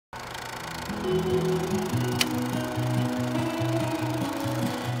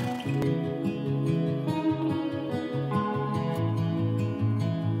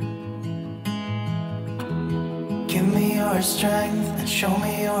Give me your strength and show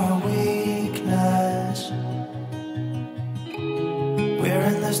me your weakness. We're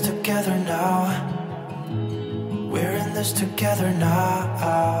in this together now. We're in this together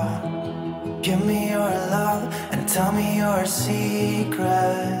now. Give me your love and tell me your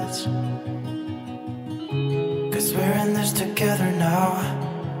secrets. 'Cause we're in this together now.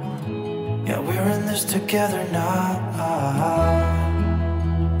 Yeah, we're in this together now.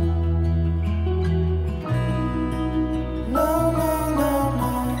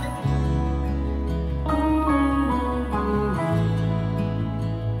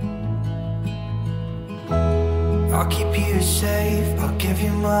 I'll keep you safe, I'll give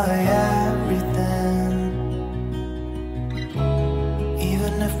you my everything.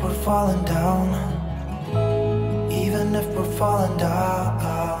 Even if we're falling down, even if we're falling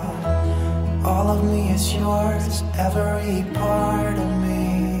down, all of me is yours, every part of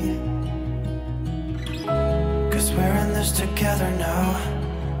me. 'Cause we're in this together now.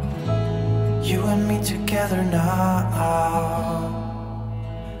 You and me together now.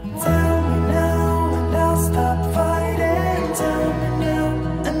 Tell me now and I'll stop fighting. Tell me now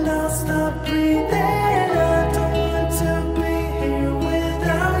and I'll stop breathing. I don't want to be here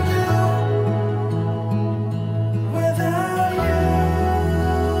without you. Without you.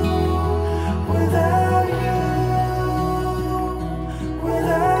 Without you.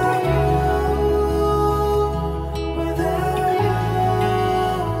 Without you. Without you.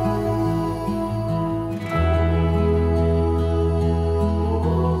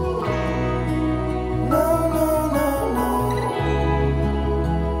 No, no, no, no.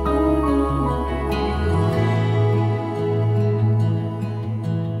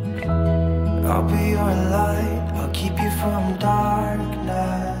 I'll be your light, I'll keep you from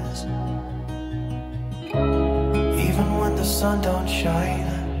darkness. Even when the sun don't shine,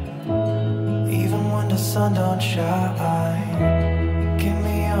 even when the sun don't shine. Give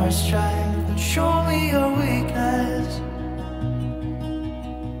me your strength and show me your weakness.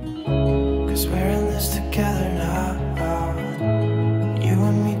 'Cause we're in this together now.